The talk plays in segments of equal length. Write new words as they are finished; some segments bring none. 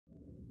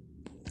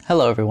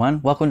Hello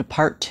everyone, welcome to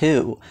part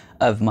 2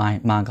 of my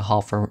manga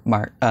haul for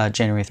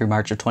January through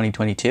March of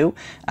 2022.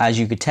 As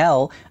you could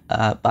tell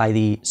by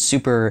the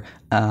super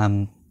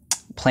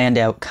planned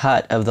out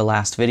cut of the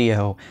last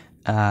video,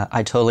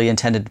 I totally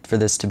intended for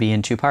this to be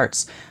in 2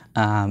 parts.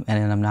 And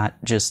I'm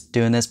not just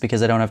doing this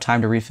because I don't have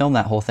time to refilm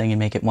that whole thing and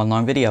make it one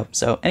long video.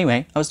 So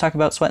anyway, I was talking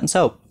about Sweat and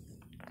Soap.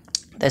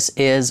 This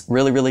is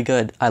really, really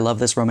good. I love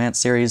this romance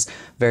series.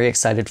 Very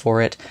excited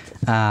for it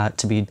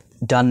to be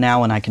done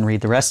now, and I can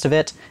read the rest of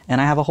it.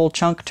 And I have a whole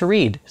chunk to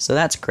read, so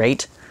that's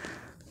great.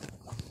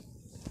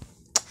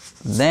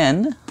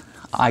 Then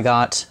I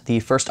got the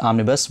first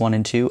omnibus, 1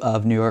 and 2,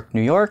 of New York,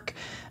 New York.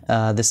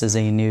 This is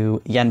a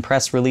new Yen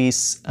Press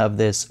release of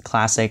this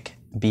classic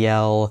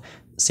BL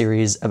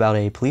series about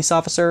a police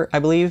officer, I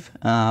believe.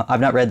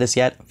 I've not read this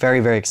yet. Very,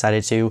 very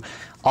excited to.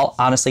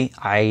 Honestly,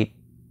 I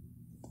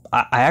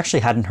actually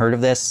hadn't heard of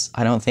this,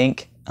 I don't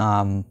think.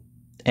 And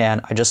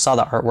I just saw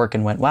the artwork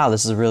and went, wow,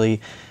 this is a really,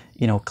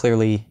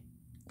 clearly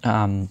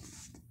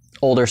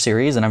older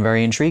series, and I'm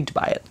very intrigued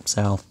by it.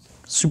 So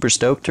super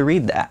stoked to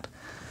read that.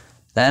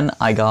 Then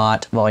I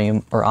got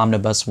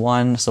Omnibus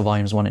 1, so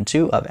volumes 1 and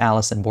 2 of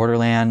Alice in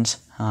Borderland.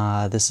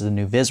 This is a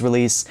new Viz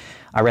release.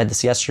 I read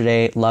this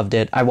yesterday, loved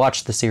it. I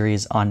watched the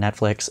series on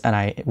Netflix, and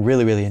I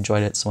really, really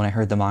enjoyed it. So when I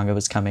heard the manga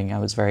was coming, I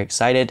was very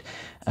excited.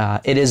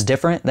 It is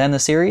different than the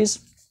series,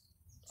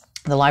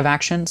 the live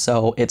action,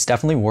 so it's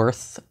definitely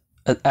worth,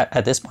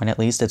 at this point at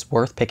least, it's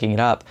worth picking it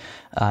up,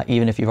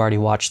 even if you've already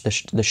watched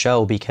the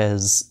show,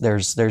 because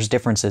there's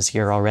differences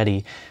here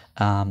already.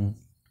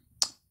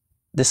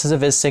 This is a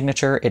Viz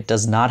signature. It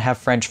does not have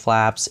French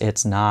flaps.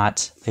 It's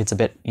a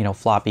bit,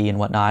 floppy and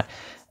whatnot.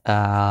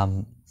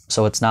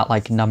 So it's not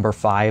like number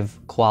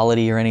 5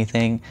 quality or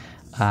anything.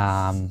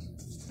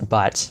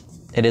 But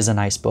it is a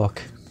nice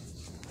book.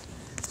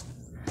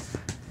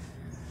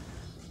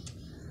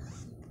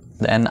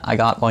 Then I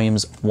got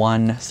volumes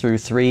 1 through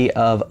 3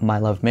 of My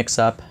Love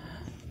Mix-Up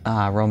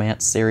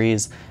romance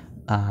series,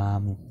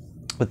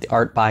 with the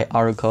art by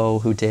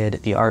Aruko, who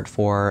did the art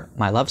for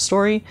My Love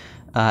Story,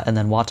 and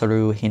then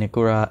Wataru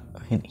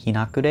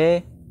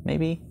Hinakure,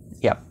 maybe?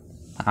 Yep,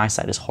 my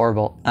eyesight is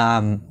horrible.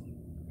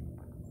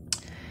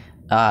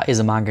 Is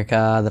a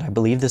mangaka that I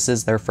believe this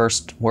is their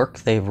first work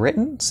they've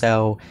written,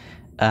 so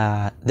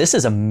this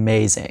is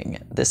amazing.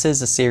 This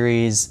is a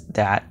series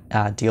that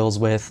deals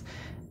with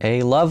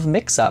a love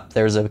mix-up.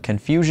 There's a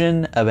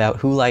confusion about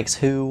who likes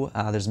who,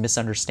 there's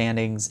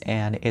misunderstandings,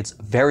 and it's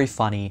very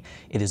funny.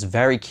 It is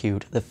very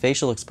cute. The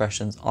facial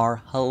expressions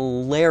are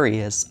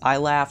hilarious. I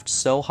laughed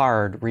so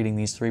hard reading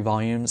these 3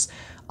 volumes.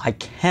 I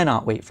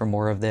cannot wait for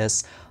more of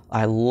this.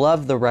 I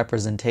love the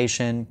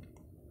representation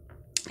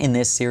in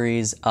this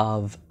series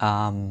of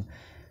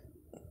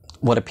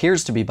what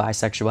appears to be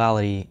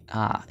bisexuality,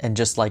 and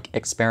just like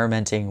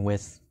experimenting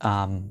with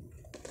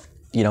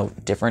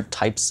different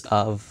types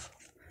of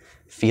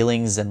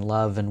feelings and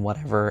love and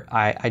whatever.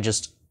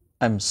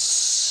 I'm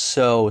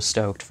so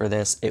stoked for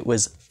this. It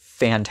was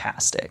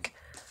fantastic.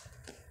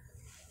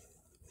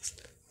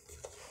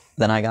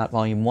 Then I got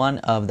volume 1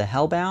 of The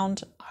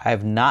Hellbound. I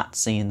have not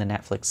seen the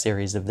Netflix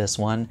series of this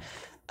one.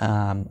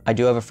 I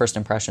do have a first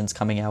impressions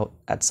coming out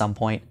at some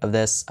point of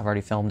this. I've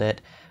already filmed it.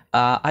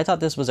 I thought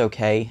this was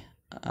okay.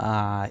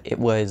 It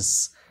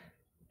was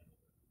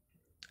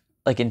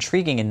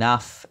intriguing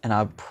enough, and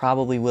I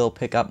probably will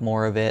pick up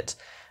more of it.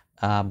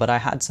 But I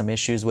had some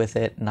issues with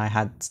it, and I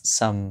had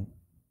some,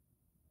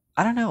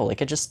 I don't know, it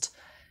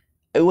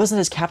wasn't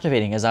as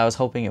captivating as I was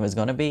hoping it was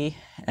going to be.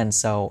 And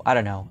so, I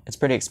don't know, it's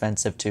pretty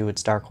expensive too.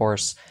 It's Dark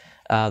Horse,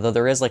 though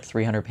there is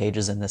 300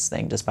 pages in this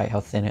thing, despite how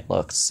thin it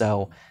looks.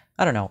 So,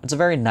 I don't know, it's a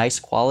very nice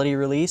quality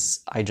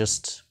release. I'm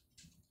just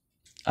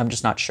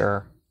not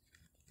sure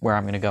where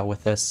I'm going to go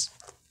with this.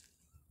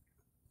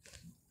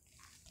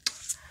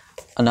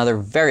 Another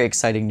very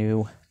exciting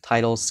new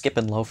title, Skip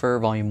and Loafer,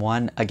 Volume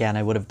 1. Again,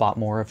 I would have bought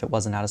more if it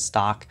wasn't out of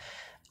stock.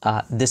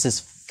 This is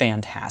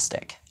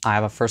fantastic. I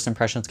have a first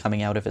impressions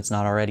coming out, if it's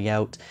not already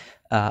out,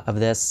 of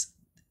this.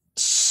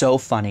 So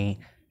funny,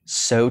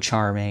 so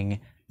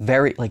charming,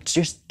 very,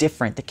 just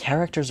different. The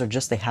characters are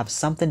they have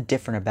something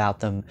different about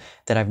them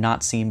that I've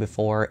not seen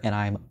before, and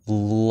I'm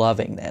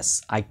loving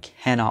this. I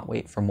cannot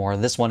wait for more.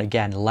 This one,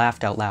 again,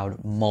 laughed out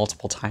loud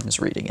multiple times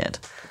reading it.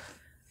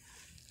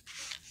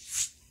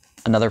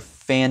 Another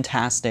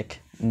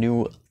fantastic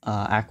new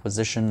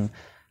acquisition,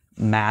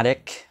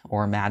 Matic,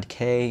 or Mad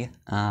K.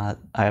 I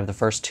have the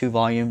first 2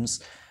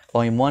 volumes.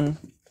 Volume 1,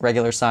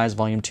 regular size.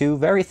 Volume 2,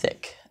 very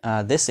thick.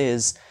 This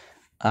is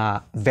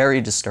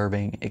very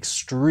disturbing,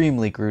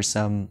 extremely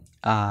gruesome,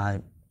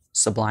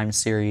 Sublime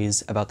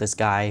series about this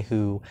guy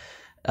who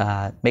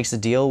makes a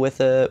deal with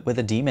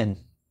a demon.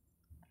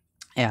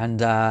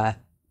 And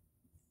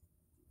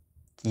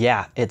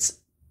yeah,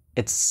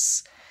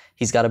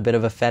 he's got a bit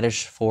of a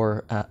fetish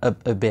for,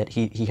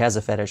 he has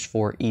a fetish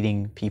for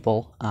eating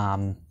people.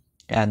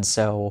 And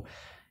so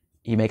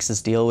he makes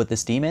this deal with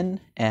this demon,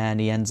 and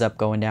he ends up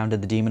going down to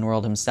the demon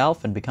world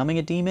himself and becoming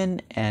a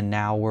demon. And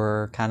now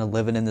we're kind of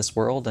living in this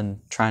world and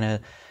trying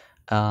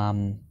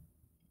to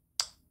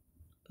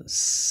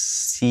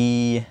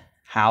see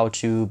how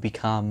to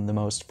become the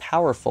most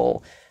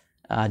powerful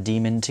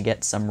demon to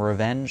get some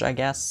revenge, I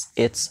guess.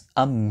 It's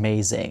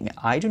amazing.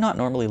 I do not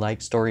normally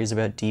like stories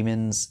about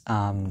demons.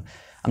 I'm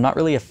not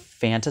really a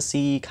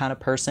fantasy kind of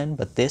person,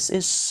 but this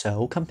is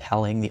so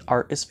compelling. The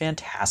art is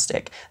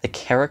fantastic. The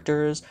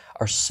characters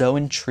are so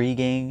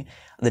intriguing.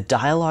 The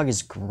dialogue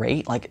is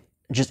great. Like,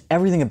 just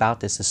everything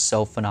about this is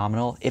so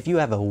phenomenal. If you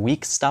have a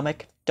weak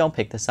stomach, don't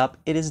pick this up.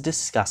 It is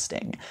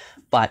disgusting,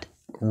 but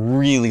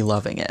really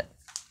loving it.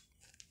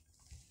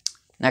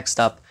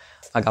 Next up,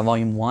 I got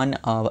volume 1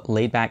 of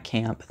Laid Back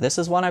Camp. This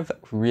is one I've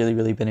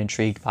really been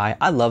intrigued by.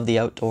 I love the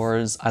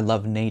outdoors. I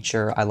love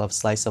nature. I love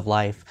slice of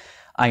life.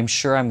 I'm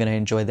sure I'm going to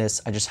enjoy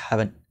this. I just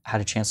haven't had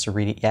a chance to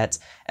read it yet.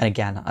 And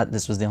again,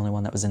 this was the only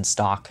one that was in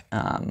stock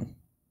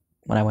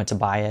when I went to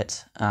buy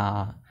it.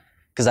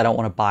 Because I don't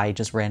want to buy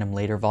just random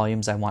later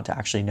volumes. I want to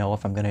actually know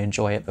if I'm going to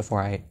enjoy it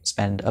before I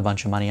spend a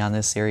bunch of money on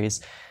this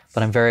series.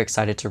 But I'm very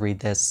excited to read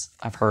this.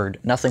 I've heard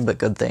nothing but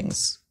good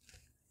things.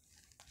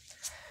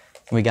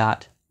 We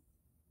got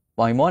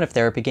Volume 1 of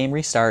Therapy Game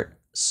Restart.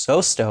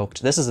 So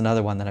stoked. This is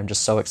another one that I'm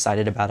just so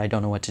excited about. I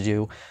don't know what to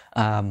do.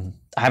 I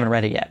haven't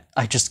read it yet.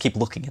 I just keep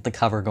looking at the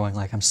cover going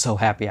like, I'm so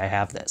happy I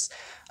have this.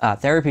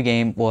 Therapy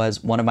Game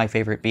was one of my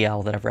favorite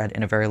BL that I've read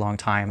in a very long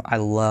time. I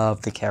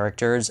love the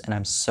characters, and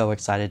I'm so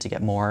excited to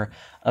get more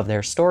of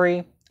their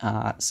story.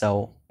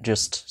 So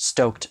just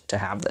stoked to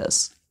have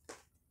this.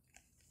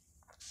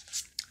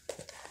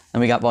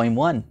 Then we got Volume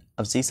 1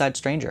 of Seaside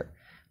Stranger.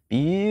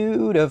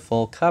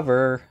 Beautiful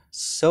cover.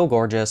 So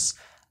gorgeous.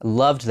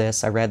 Loved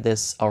this. I read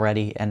this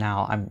already, and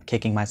now I'm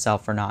kicking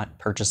myself for not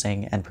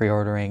purchasing and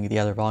pre-ordering the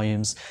other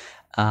volumes.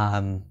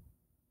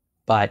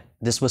 But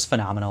this was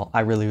phenomenal.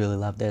 I really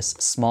love this.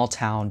 Small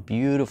town,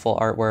 beautiful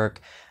artwork.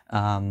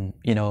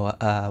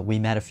 We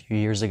met a few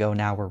years ago.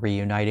 Now we're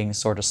reuniting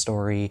sort of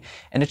story,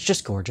 and it's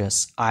just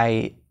gorgeous.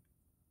 I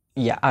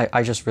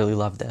just really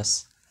love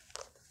this.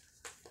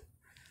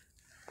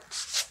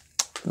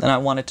 Then I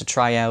wanted to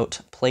try out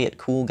Play It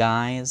Cool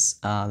Guys.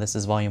 This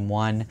is volume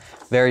 1.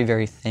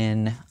 Very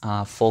thin,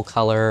 full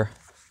color.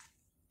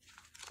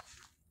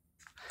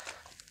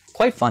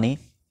 Quite funny.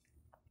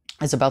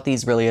 It's about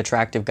these really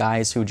attractive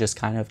guys who just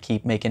kind of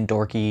keep making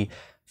dorky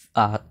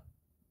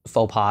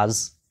faux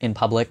pas in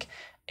public.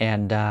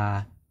 And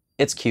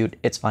it's cute.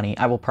 It's funny.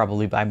 I will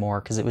probably buy more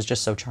because it was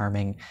just so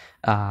charming.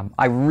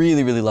 I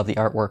really love the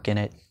artwork in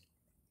it.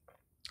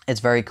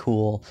 It's very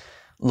cool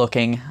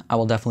looking. I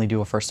will definitely do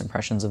a first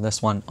impressions of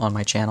this one on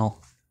my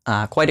channel.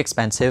 Quite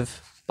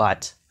expensive,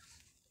 but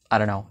I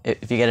don't know.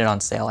 If you get it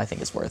on sale, I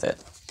think it's worth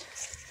it.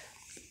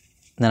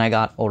 And then I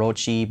got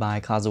Orochi by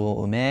Kazuo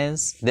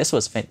Umez. This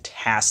was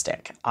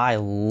fantastic. I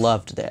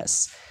loved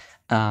this.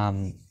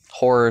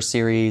 Horror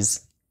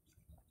series.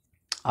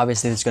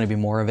 Obviously, there's going to be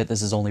more of it.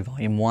 This is only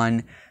volume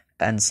 1.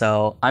 And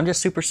so I'm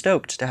just super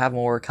stoked to have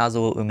more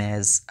Kazuo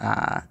Umez.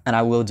 And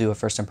I will do a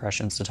first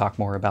impressions to talk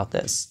more about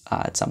this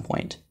at some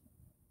point.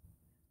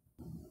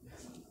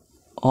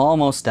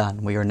 Almost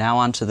done. We are now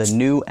on to the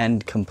new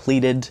and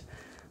completed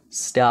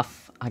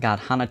stuff. I got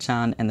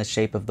Hana-chan and the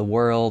Shape of the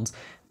World.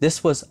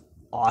 This was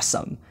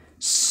awesome.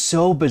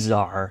 So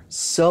bizarre,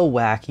 so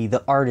wacky.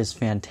 The art is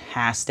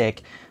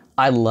fantastic.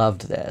 I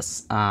loved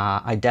this.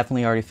 I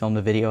definitely already filmed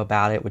a video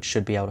about it, which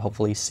should be out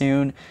hopefully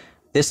soon.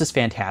 This is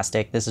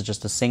fantastic. This is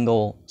just a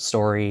single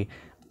story.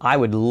 I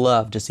would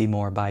love to see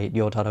more by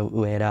Yotaro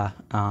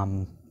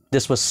Ueda.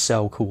 This was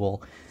so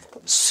cool.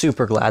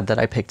 Super glad that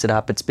I picked it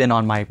up. It's been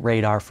on my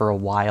radar for a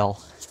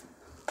while.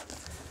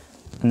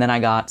 And then I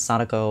got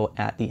Sadako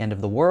at the End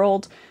of the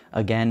World.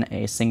 Again,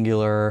 a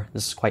singular,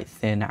 this is quite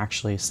thin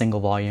actually,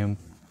 single volume.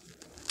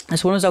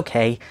 This one was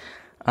okay.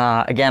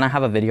 Again, I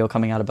have a video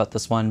coming out about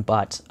this one,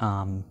 but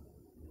I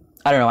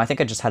don't know, I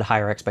think I just had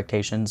higher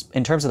expectations.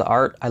 In terms of the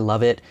art, I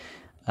love it.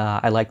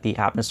 I like the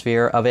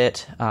atmosphere of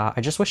it.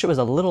 I just wish it was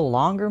a little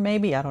longer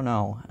maybe, I don't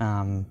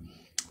know.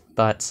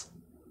 But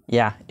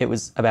yeah, it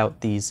was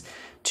about these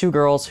two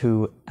girls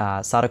who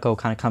Sadako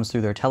kind of comes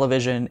through their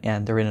television,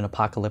 and they're in an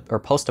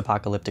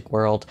post-apocalyptic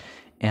world,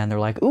 and they're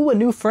like, ooh, a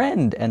new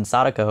friend, and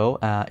Sadako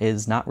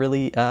is not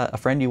really a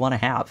friend you want to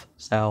have.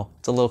 So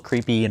it's a little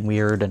creepy and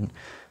weird and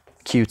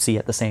cutesy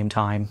at the same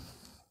time.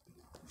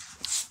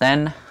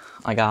 Then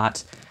I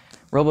got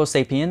Robo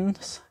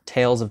Sapiens,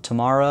 Tales of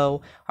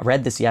Tomorrow. I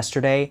read this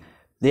yesterday.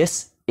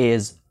 This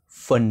is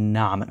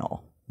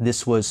phenomenal.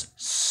 This was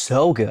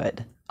so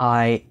good.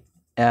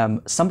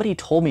 Somebody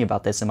told me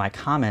about this in my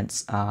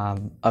comments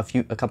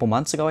a couple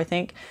months ago, I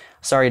think.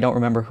 Sorry, I don't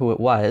remember who it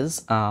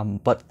was,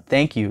 but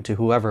thank you to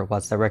whoever it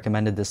was that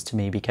recommended this to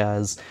me,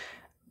 because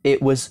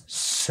it was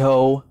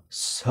so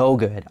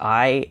good.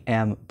 I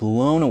am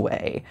blown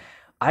away.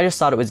 I just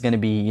thought it was going to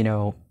be,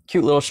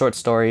 cute little short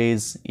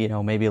stories,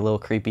 maybe a little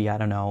creepy, I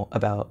don't know,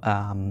 about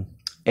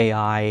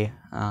AI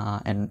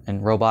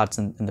and robots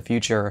in the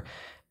future.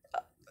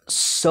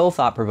 So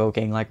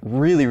thought-provoking, like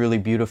really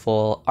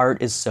beautiful.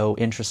 Art is so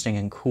interesting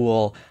and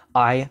cool.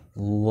 I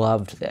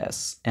loved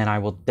this, and I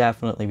will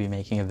definitely be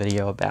making a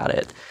video about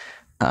it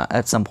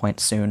at some point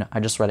soon. I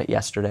just read it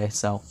yesterday,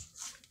 so.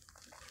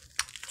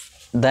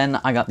 Then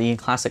I got the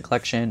classic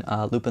collection,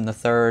 Lupin the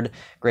Third,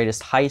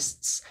 Greatest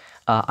Heists.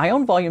 I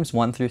own volumes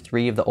 1 through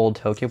 3 of the old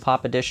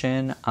Tokyopop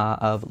edition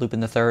of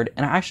Lupin the Third,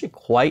 and I actually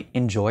quite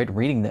enjoyed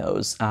reading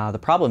those. The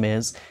problem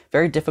is,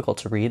 very difficult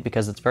to read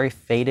because it's very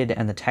faded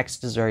and the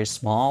text is very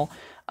small.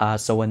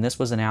 So when this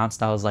was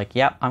announced, I was like,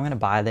 yep, I'm going to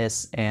buy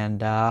this and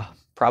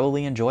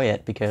probably enjoy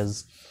it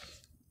because,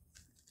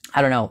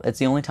 I don't know, it's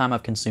the only time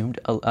I've consumed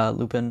a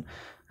Lupin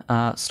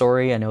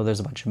story. I know there's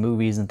a bunch of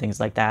movies and things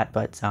like that,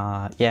 but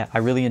yeah, I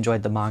really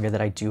enjoyed the manga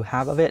that I do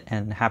have of it,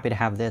 and happy to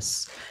have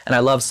this. And I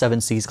love Seven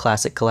Seas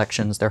classic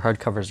collections. Their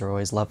hardcovers are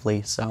always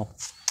lovely. So,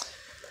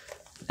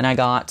 and I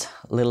got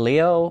Little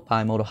Leo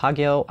by Moto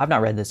Hagio. I've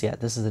not read this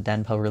yet. This is a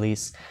Denpa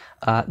release.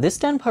 This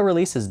Denpa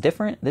release is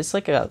different. This is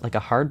like a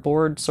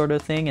hardboard sort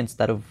of thing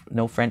instead of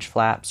no French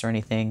flaps or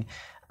anything,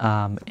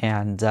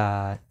 and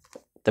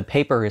the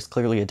paper is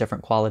clearly a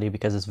different quality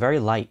because it's very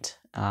light,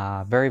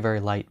 very,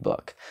 very light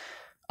book.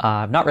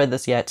 I've not read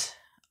this yet.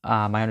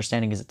 My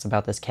understanding is it's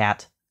about this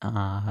cat,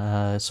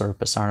 sort of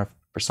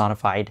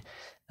personified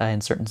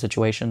in certain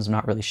situations. I'm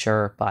not really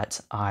sure,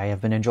 but I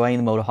have been enjoying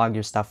the Moto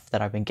Hagio stuff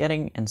that I've been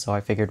getting, and so I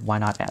figured why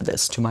not add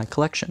this to my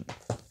collection.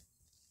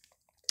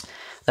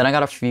 Then I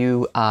got a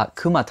few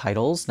Kuma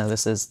titles. Now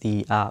this is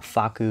the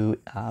Faku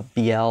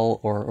BL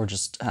or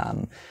just...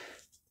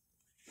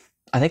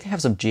 I think they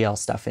have some GL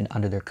stuff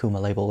under their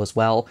Kuma label as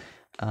well.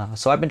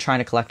 So I've been trying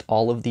to collect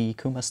all of the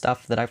Kuma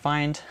stuff that I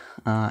find,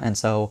 and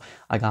so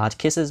I got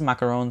Kisses,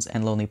 Macarons,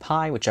 and Lonely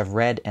Pie, which I've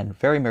read and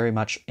very, very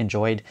much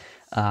enjoyed.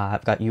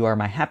 I've got You Are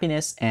My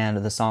Happiness and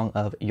the Song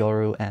of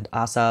Yoru and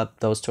Asa.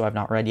 Those two I've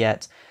not read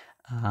yet,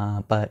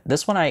 but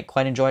this one I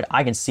quite enjoyed.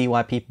 I can see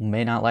why people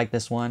may not like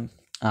this one.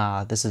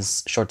 This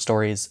is short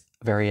stories,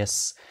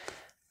 various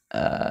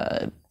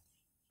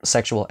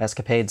sexual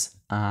escapades.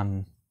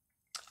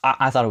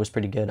 I thought it was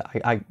pretty good.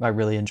 I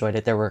really enjoyed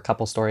it. There were a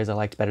couple stories I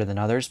liked better than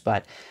others,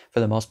 but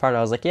for the most part,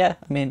 I was like, yeah,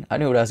 I mean, I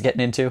knew what I was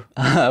getting into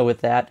with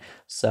that.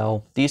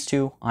 So these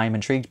two I'm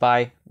intrigued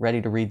by,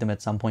 ready to read them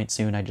at some point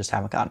soon. I just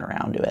haven't gotten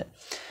around to it.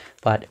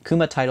 But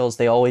Kuma titles,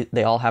 they all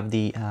have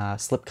the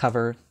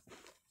slipcover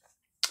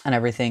and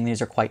everything.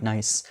 These are quite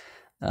nice,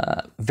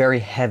 very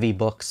heavy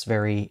books,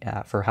 very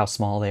for how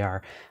small they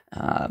are.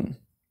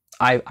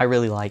 I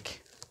really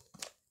like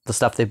the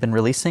stuff they've been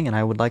releasing, and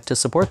I would like to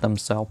support them.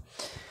 So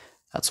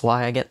that's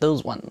why I get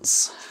those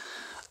ones.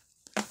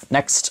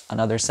 Next,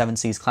 another Seven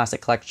Seas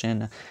classic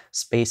collection,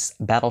 Space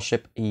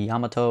Battleship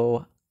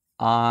Yamato.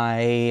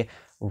 I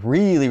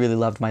really, really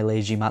loved my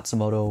Leiji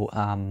Matsumoto,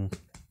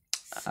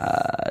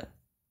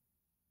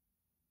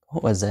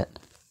 what was it?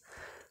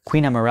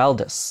 Queen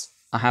Emeraldus.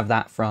 I have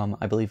that from,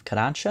 I believe,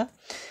 Kodansha,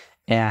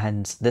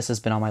 and this has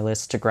been on my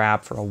list to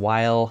grab for a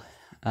while.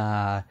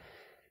 I'm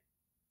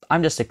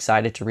just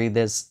excited to read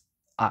this.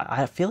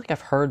 I feel like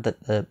I've heard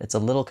that it's a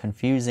little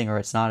confusing or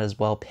it's not as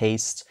well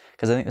paced,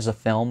 because I think there's a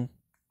film,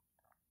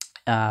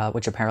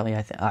 which apparently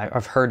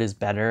I've heard is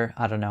better.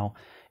 I don't know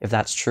if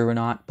that's true or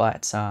not,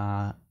 but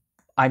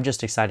I'm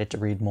just excited to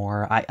read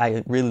more.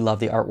 I really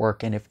love the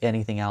artwork, and if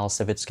anything else,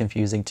 if it's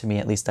confusing to me,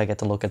 at least I get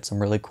to look at some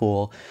really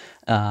cool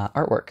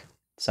artwork.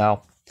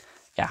 So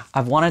yeah,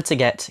 I've wanted to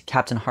get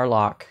Captain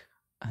Harlock,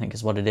 I think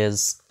is what it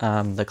is,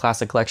 the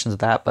classic collections of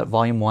that, but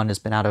Volume 1 has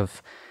been out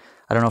of...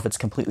 I don't know if it's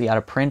completely out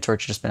of print or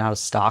it's just been out of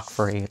stock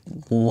for a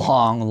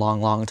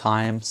long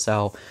time.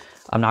 So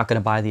I'm not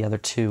going to buy the other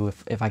two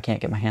if I can't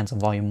get my hands on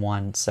Volume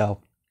 1. So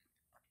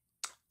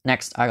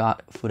next I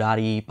got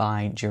Furari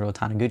by Jiro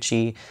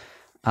Taniguchi.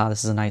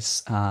 This is a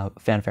nice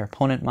Fanfare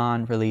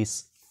Ponentman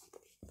release.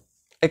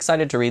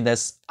 Excited to read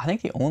this. I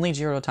think the only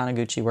Jiro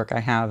Taniguchi work I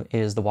have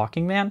is The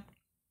Walking Man,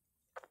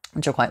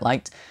 which I quite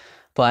liked.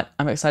 But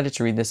I'm excited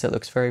to read this. It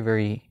looks very,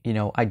 very,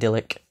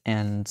 idyllic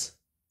and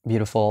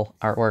beautiful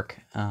artwork.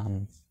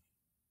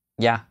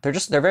 Yeah,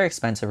 they're very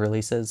expensive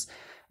releases.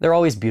 They're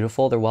always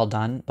beautiful, they're well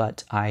done,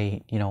 but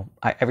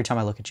every time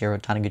I look at Jiro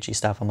Taniguchi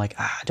stuff, I'm like,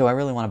 do I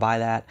really want to buy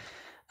that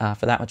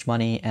for that much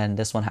money? And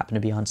this one happened to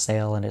be on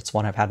sale, and it's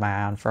one I've had my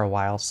eye on for a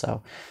while,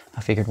 so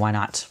I figured why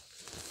not.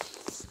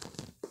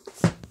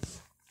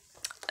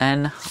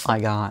 And I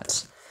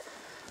got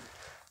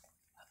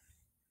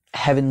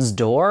Heaven's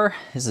Door.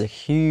 This is a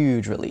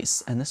huge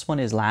release, and this one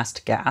is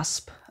Last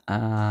Gasp,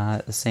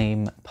 the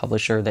same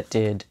publisher that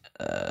did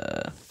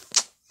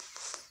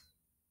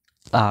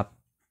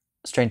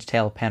Strange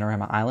Tale of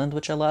Panorama Island,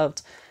 which I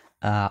loved.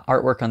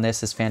 Artwork on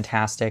this is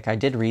fantastic. I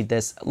did read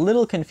this, a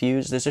little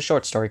confused. There's a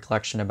short story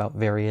collection about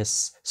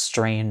various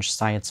strange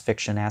science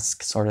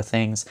fiction-esque sort of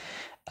things.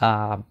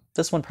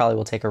 This one probably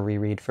will take a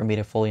reread for me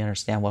to fully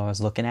understand what I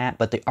was looking at,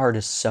 but the art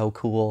is so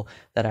cool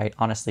that I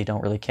honestly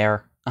don't really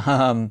care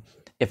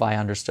if I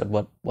understood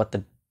what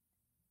the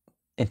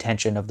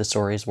intention of the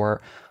stories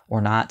were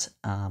or not.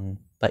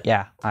 But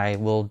yeah, I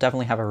will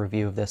definitely have a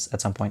review of this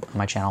at some point on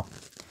my channel.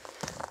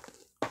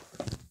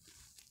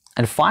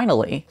 And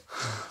finally,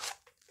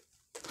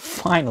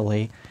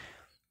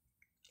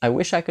 I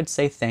wish I could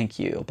say thank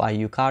you by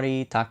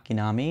Yukari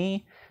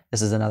Takinami.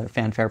 This is another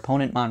Fanfare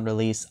Ponentmon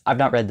release. I've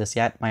not read this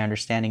yet. My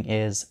understanding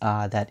is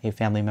that a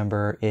family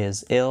member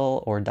is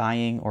ill or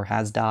dying or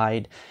has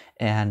died,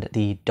 and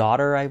the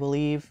daughter, I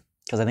believe,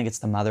 because I think it's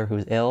the mother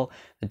who's ill,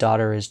 the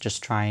daughter is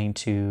just trying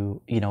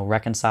to,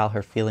 reconcile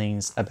her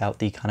feelings about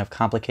the kind of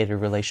complicated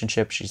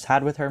relationship she's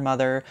had with her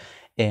mother,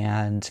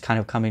 and kind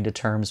of coming to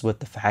terms with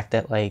the fact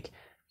that, like,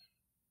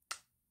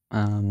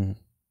 we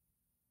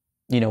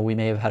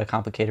may have had a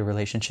complicated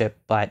relationship,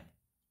 but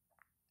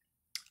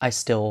I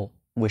still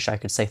wish I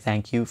could say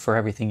thank you for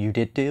everything you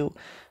did do.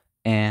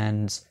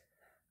 And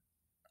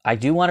I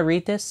do want to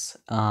read this.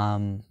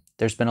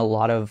 There's been a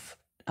lot of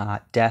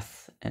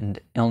death and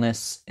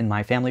illness in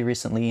my family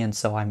recently, and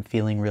so I'm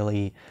feeling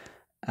really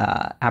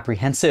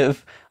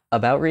apprehensive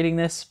about reading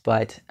this,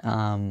 but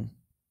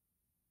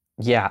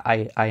yeah,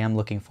 I am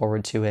looking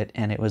forward to it,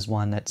 and it was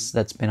one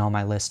that's been on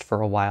my list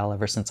for a while,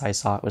 ever since I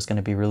saw it was going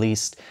to be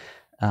released.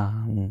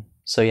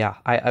 So yeah,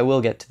 I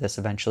will get to this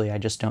eventually. I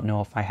just don't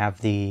know if I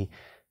have the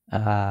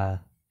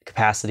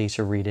capacity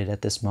to read it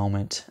at this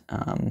moment.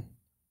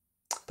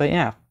 But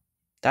yeah,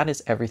 that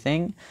is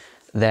everything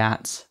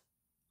that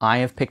I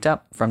have picked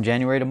up from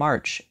January to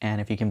March. And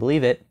if you can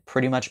believe it,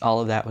 pretty much all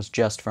of that was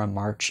just from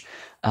March.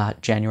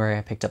 January,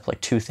 I picked up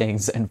like 2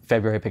 things, and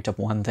February, I picked up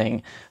 1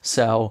 thing.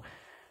 So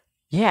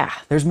yeah,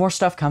 there's more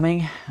stuff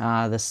coming.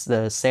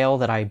 The sale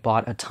that I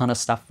bought a ton of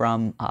stuff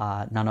from,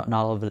 not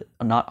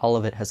all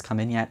of it has come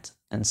in yet.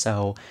 And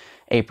so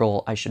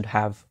April, I should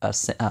have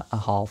a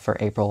haul for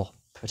April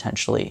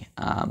potentially.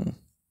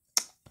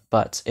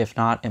 But if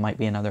not, it might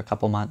be another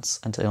couple months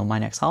until my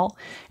next haul.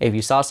 If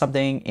you saw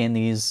something in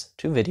these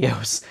 2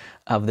 videos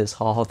of this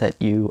haul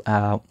that you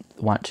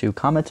want to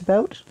comment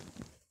about,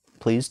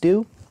 please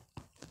do.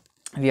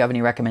 If you have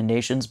any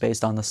recommendations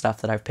based on the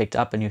stuff that I've picked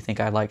up and you think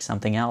I like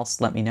something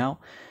else, let me know.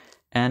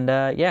 And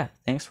yeah,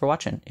 thanks for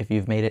watching. If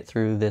you've made it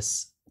through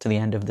this to the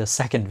end of the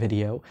second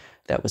video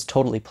that was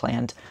totally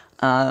planned.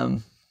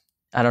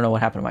 I don't know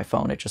what happened to my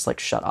phone. It just like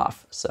shut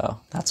off. So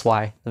that's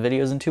why the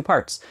video is in 2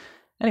 parts.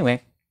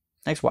 Anyway,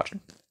 thanks for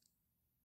watching.